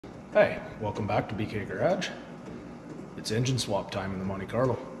Hey, welcome back to BK Garage. It's engine swap time in the Monte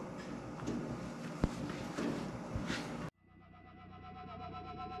Carlo.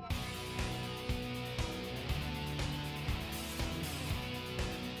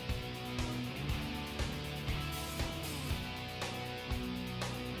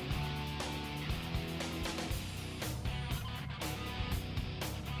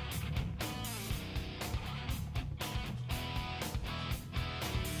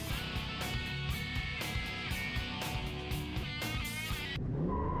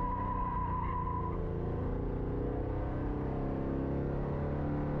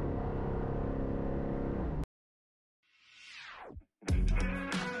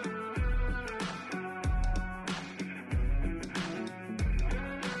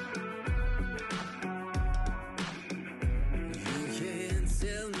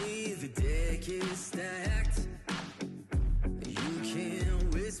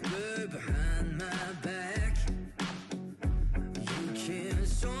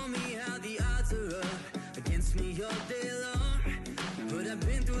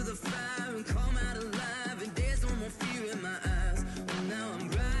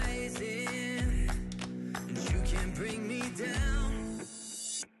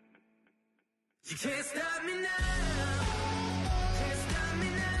 You can't stop me now, can't stop me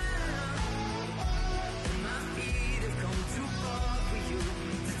now. And my feet have come too far for you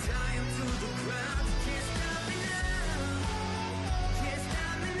to tie them to the ground. You can't stop me now, can't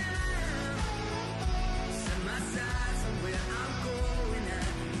stop me now. Set my sights on where I'm going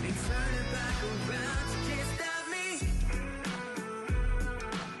at and turn it back around. You can't stop me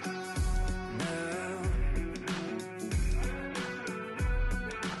now.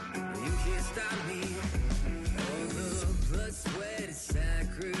 You can't stop me. All the blood, sweat, and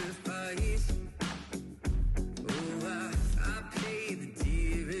sacrifice. Oh, I paid the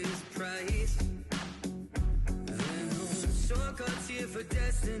dearest price. There no shortcuts here for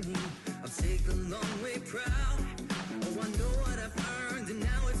destiny. I'll take the long way proud. Oh, I know what I've earned, and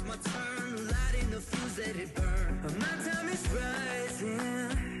now it's my turn. Lighting the fuse, let it burn. My time is rising,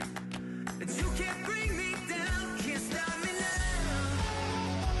 and you can't bring me down. Can't stop me now.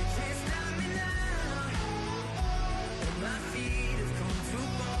 Can't stop me now. My feet have come too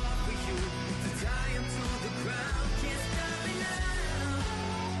far for you to tie them to the ground. Can't stop me now.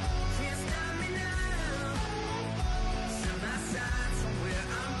 Can't stop me now. Set my sights on where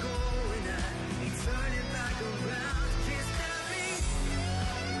I'm going at and turn it back around. Can't stop me.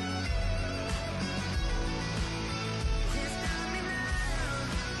 Can't stop me now.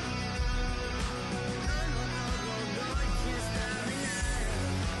 No, no, no, no, no. You can't stop me now.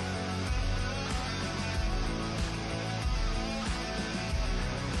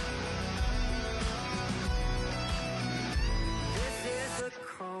 This is the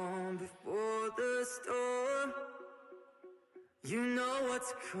calm before the storm. You know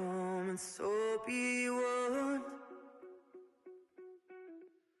what's coming, so be warned.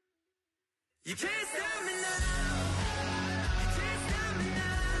 You can't stop me now. You can't stop me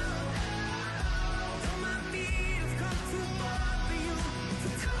now. Though my feet have come too far for you to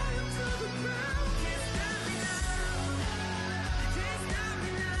tie them to the ground. Can't stop me now. You can't stop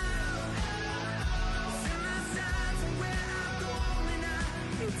me now. Set my sights on where I'm going at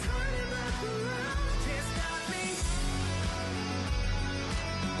and turn it back around. Can't stop me.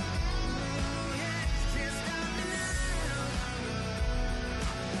 Oh yeah, you can't stop me now.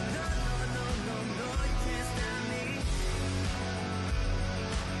 No, no, no, no, no,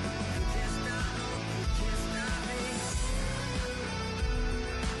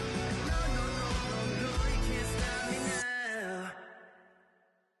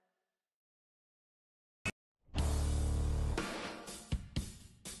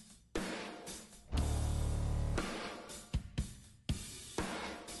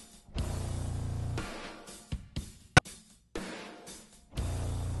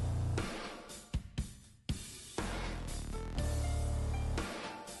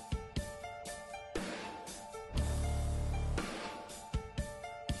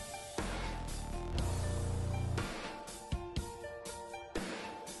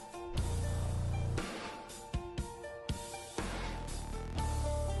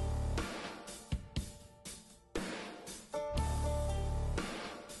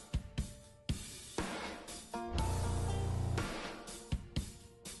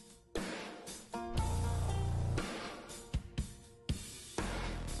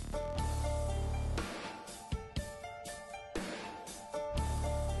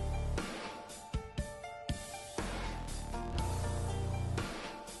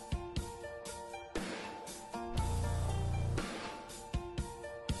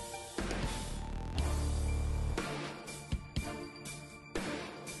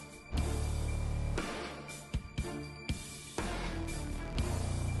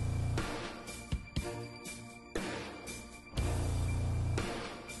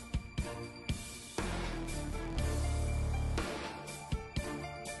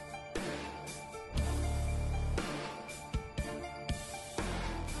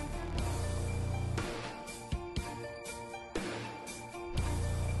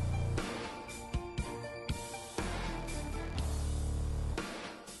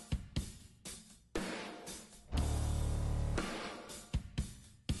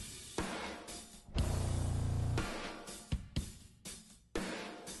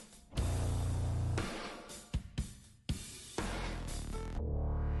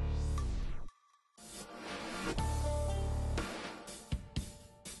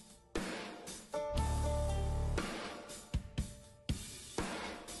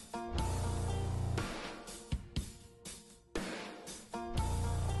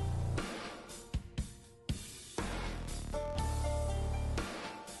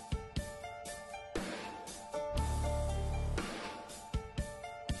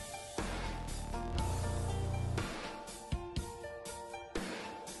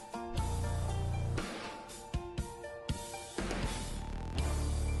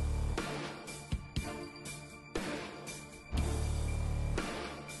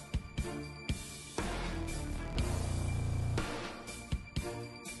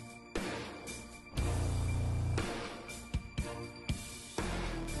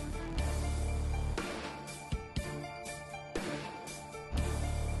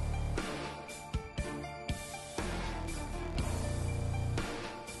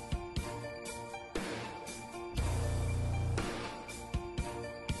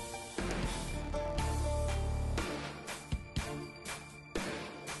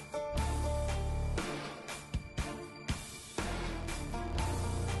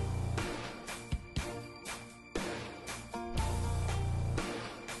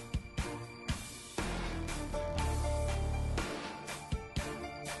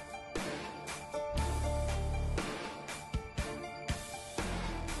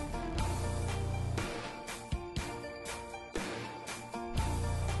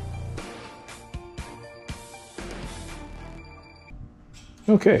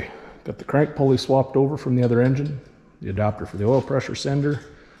 Okay, got the crank pulley swapped over from the other engine, the adapter for the oil pressure sender,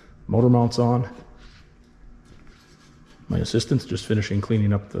 motor mounts on. My assistant's just finishing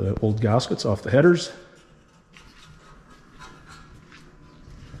cleaning up the old gaskets off the headers.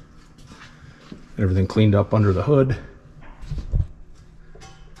 Everything cleaned up under the hood.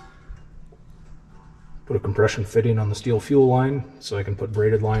 Put a compression fitting on the steel fuel line so I can put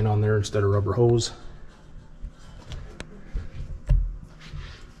braided line on there instead of rubber hose.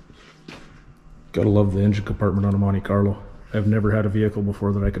 Gotta love the engine compartment on a Monte Carlo. I've never had a vehicle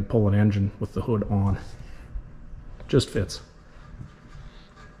before that I could pull an engine with the hood on. It just fits.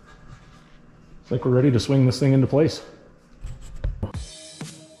 It's like we're ready to swing this thing into place.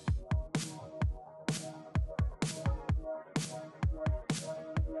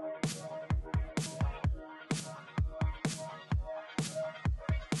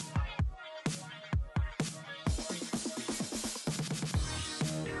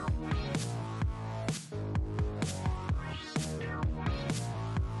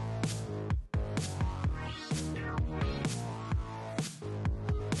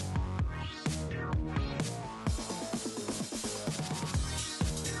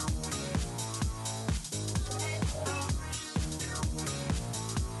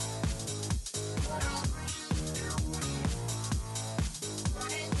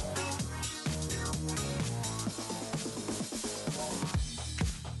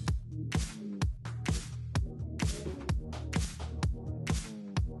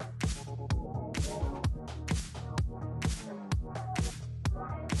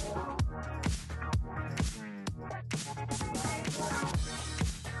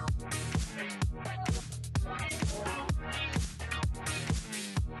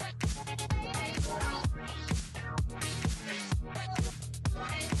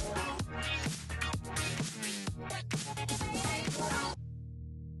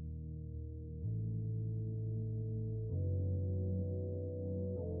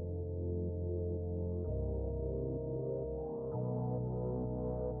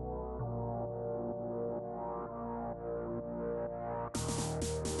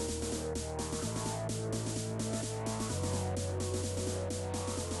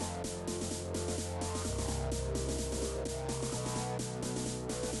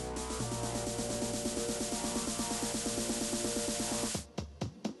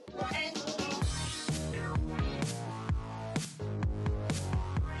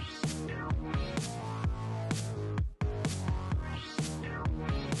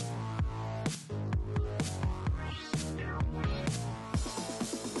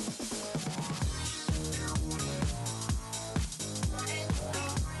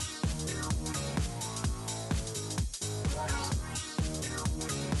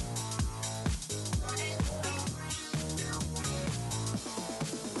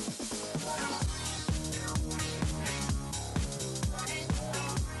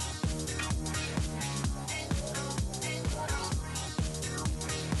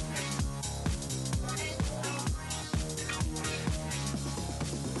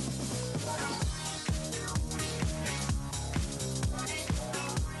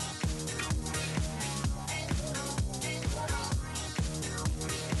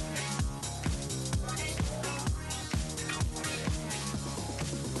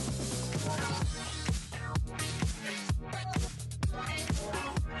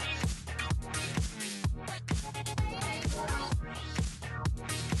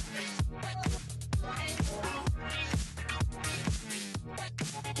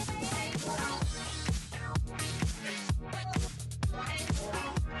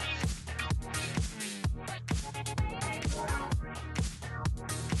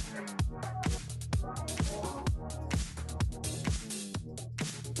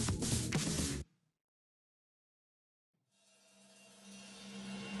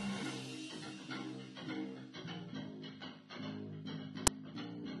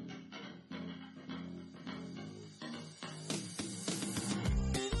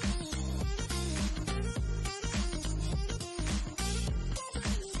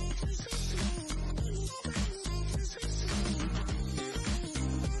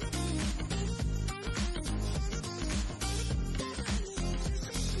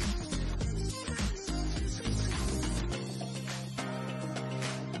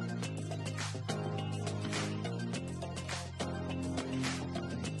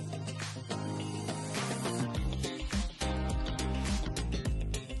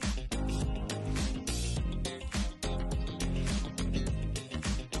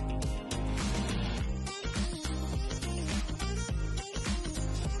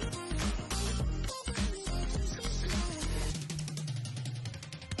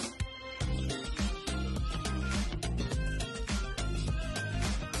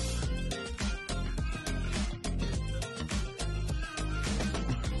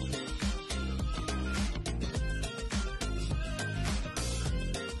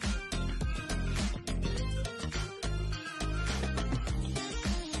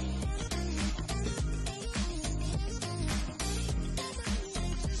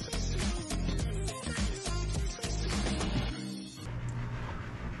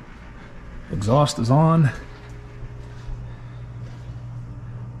 Exhaust is on.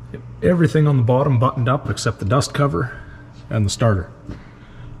 Everything on the bottom buttoned up except the dust cover and the starter.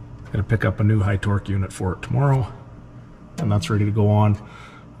 Gonna pick up a new high torque unit for it tomorrow, and that's ready to go on.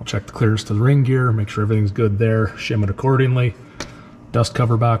 I'll check the clearance to the ring gear, make sure everything's good there, shim it accordingly. Dust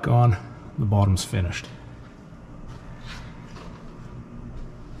cover back on, the bottom's finished.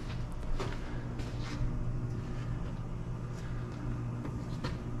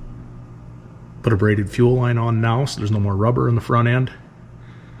 Put a braided fuel line on now, so there's no more rubber in the front end.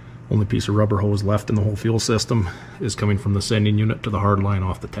 Only piece of rubber hose left in the whole fuel system is coming from the sending unit to the hard line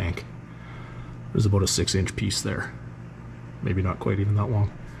off the tank. There's about a 6-inch piece there. Maybe not quite even that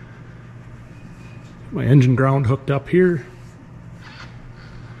long. My engine ground hooked up here.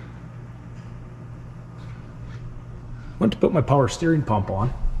 Went to put my power steering pump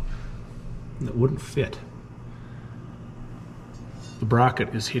on, and it wouldn't fit. The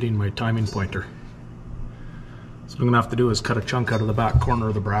bracket is hitting my timing pointer. So what I'm going to have to do is cut a chunk out of the back corner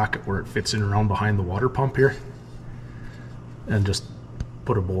of the bracket where it fits in around behind the water pump here, and just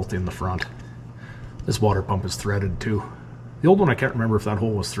put a bolt in the front. This water pump is threaded too. The old one, I can't remember if that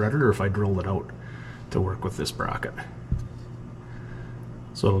hole was threaded or if I drilled it out to work with this bracket.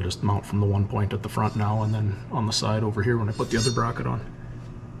 So it'll just mount from the one point at the front now, and then on the side over here when I put the other bracket on.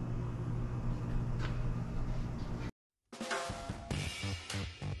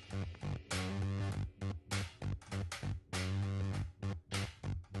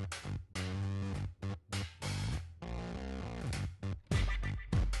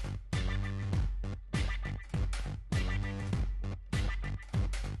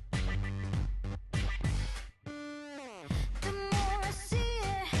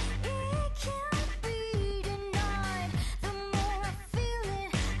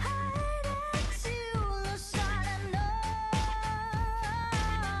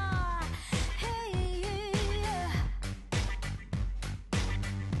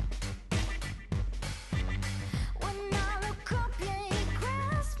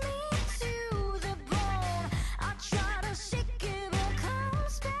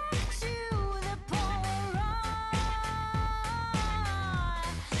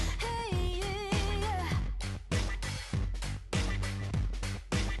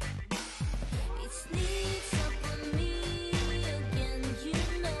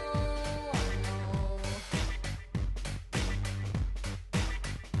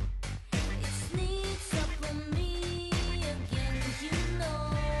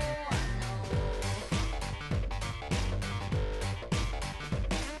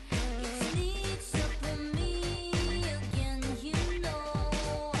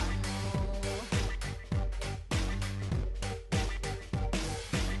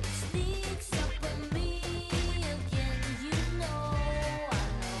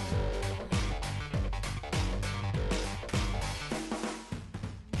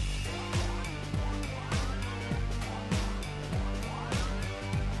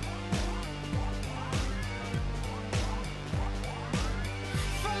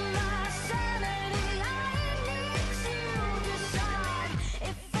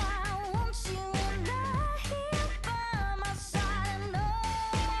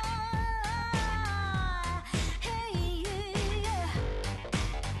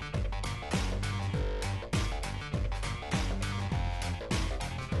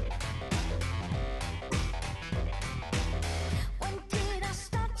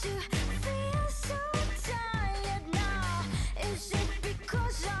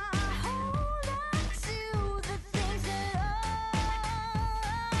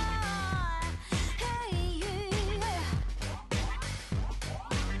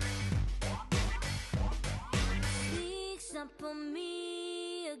 up on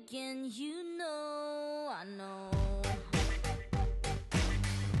me again, you know, I know.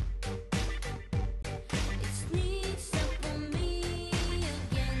 It sneaks up on me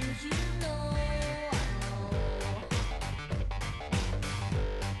again, you know, I know.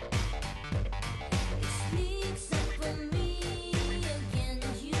 It sneaks up on me again,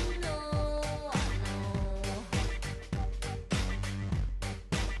 you know, I know.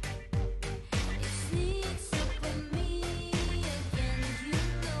 It sneaks up on me again,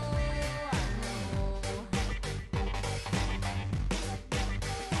 you know, I know.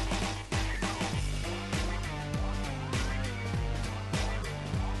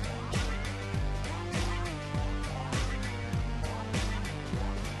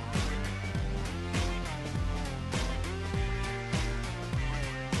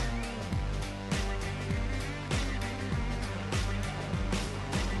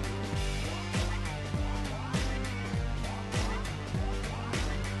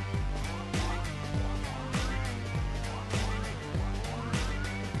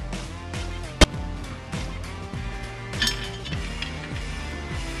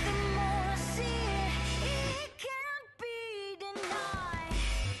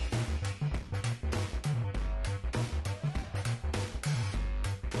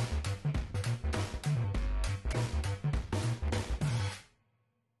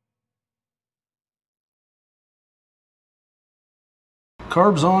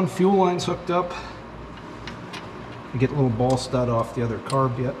 Carb's on, fuel line's hooked up. I get a little ball stud off the other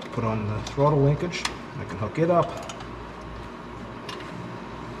carb yet to put on the throttle linkage. I can hook it up.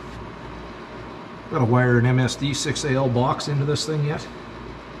 Got to wire an MSD 6AL box into this thing yet.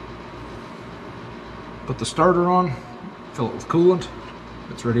 Put the starter on, fill it with coolant.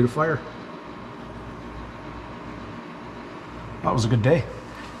 It's ready to fire. That was a good day.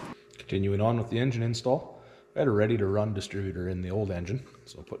 Continuing on with the engine install, I had a ready to run distributor in the old engine,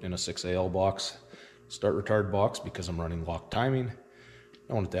 so putting in a 6AL box, start retard box because I'm running lock timing.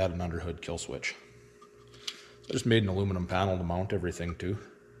 I wanted to add an underhood kill switch. So I just made an aluminum panel to mount everything to. I'm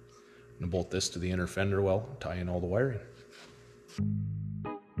going to bolt this to the inner fender well, tie in all the wiring.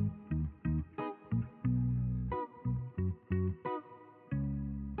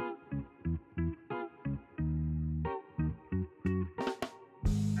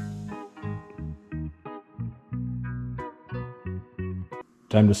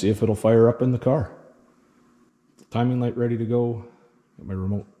 Time to see if it'll fire up in the car. Timing light ready to go. Got my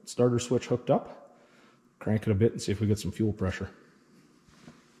remote starter switch hooked up. Crank it a bit and see if we get some fuel pressure.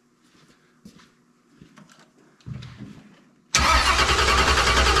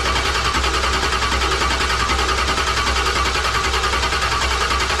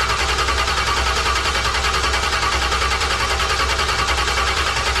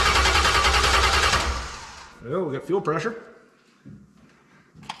 Oh, we got fuel pressure.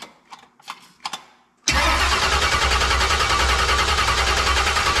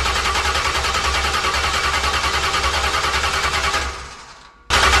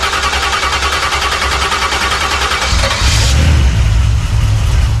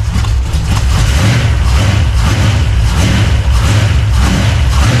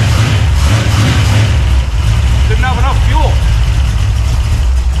 Didn't have enough fuel.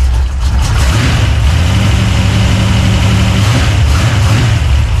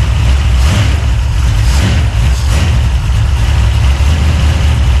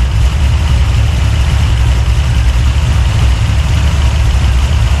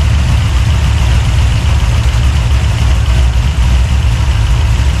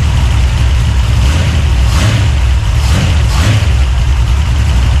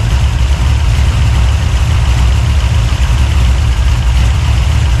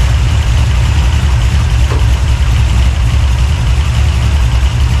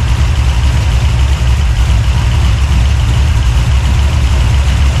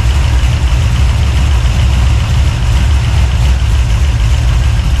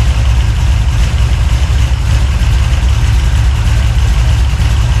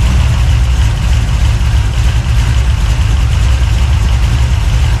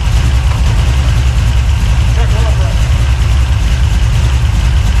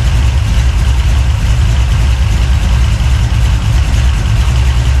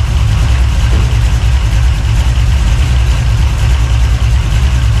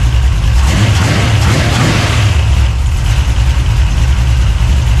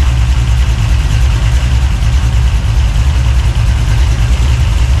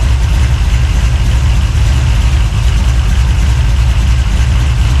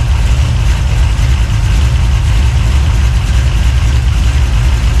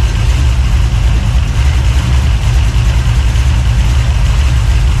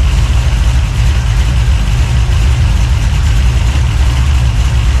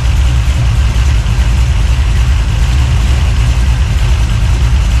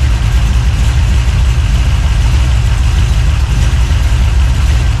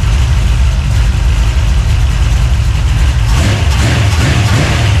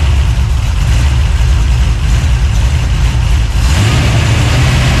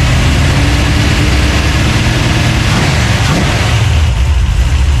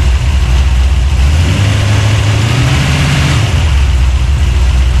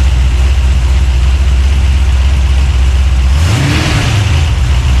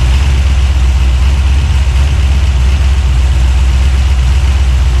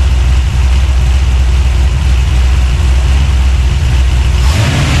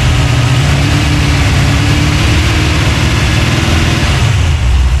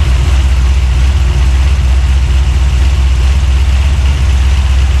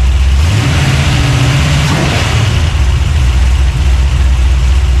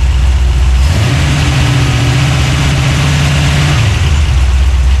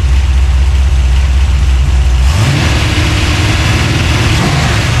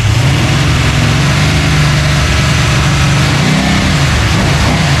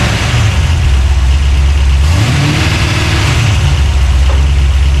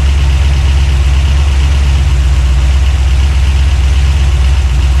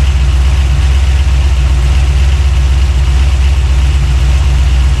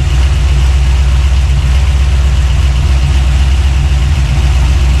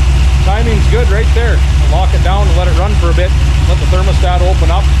 thermostat open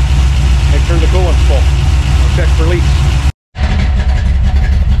up, make sure the coolant's full. I'll check for leaks.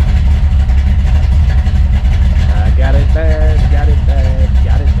 I got it bad, got it bad,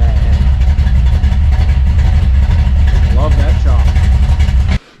 got it bad. Love that chop.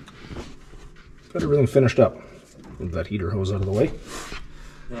 Got everything finished up. Move that heater hose out of the way.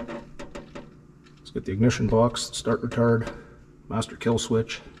 Let's get the ignition box, start retard, master kill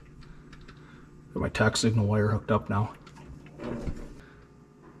switch. Got my tack signal wire hooked up now.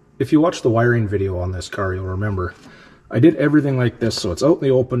 If you watch the wiring video on this car, you'll remember I did everything like this, so it's out in the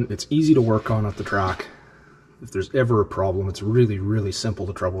open, it's easy to work on at the track. If there's ever a problem, it's really, really simple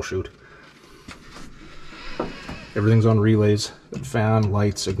to troubleshoot. Everything's on relays, fan,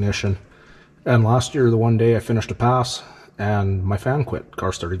 lights, ignition. And last year, the one day I finished a pass and my fan quit.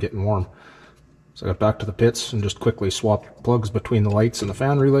 Car started getting warm. So I got back to the pits and just quickly swapped plugs between the lights and the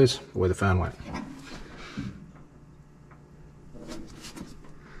fan relays. Away the fan went.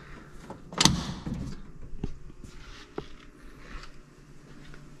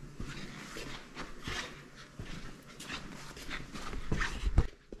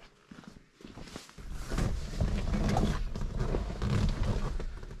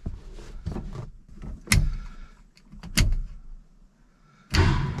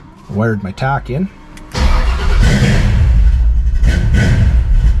 Wired my tack in.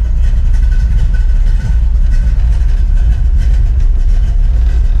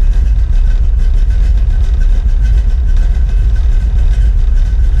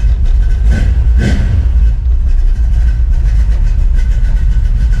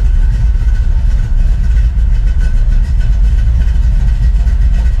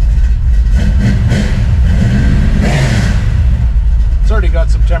 It's already got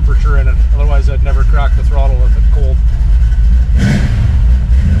some temperature in it, otherwise I'd never crack the throttle if it's cold.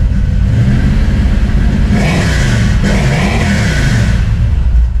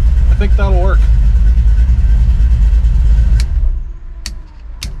 I think that'll work.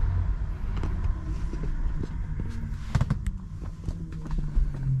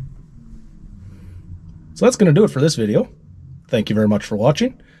 So that's going to do it for this video. Thank you very much for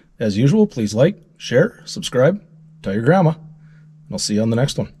watching. As usual, please like, share, subscribe, tell your grandma. I'll see you on the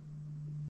next one.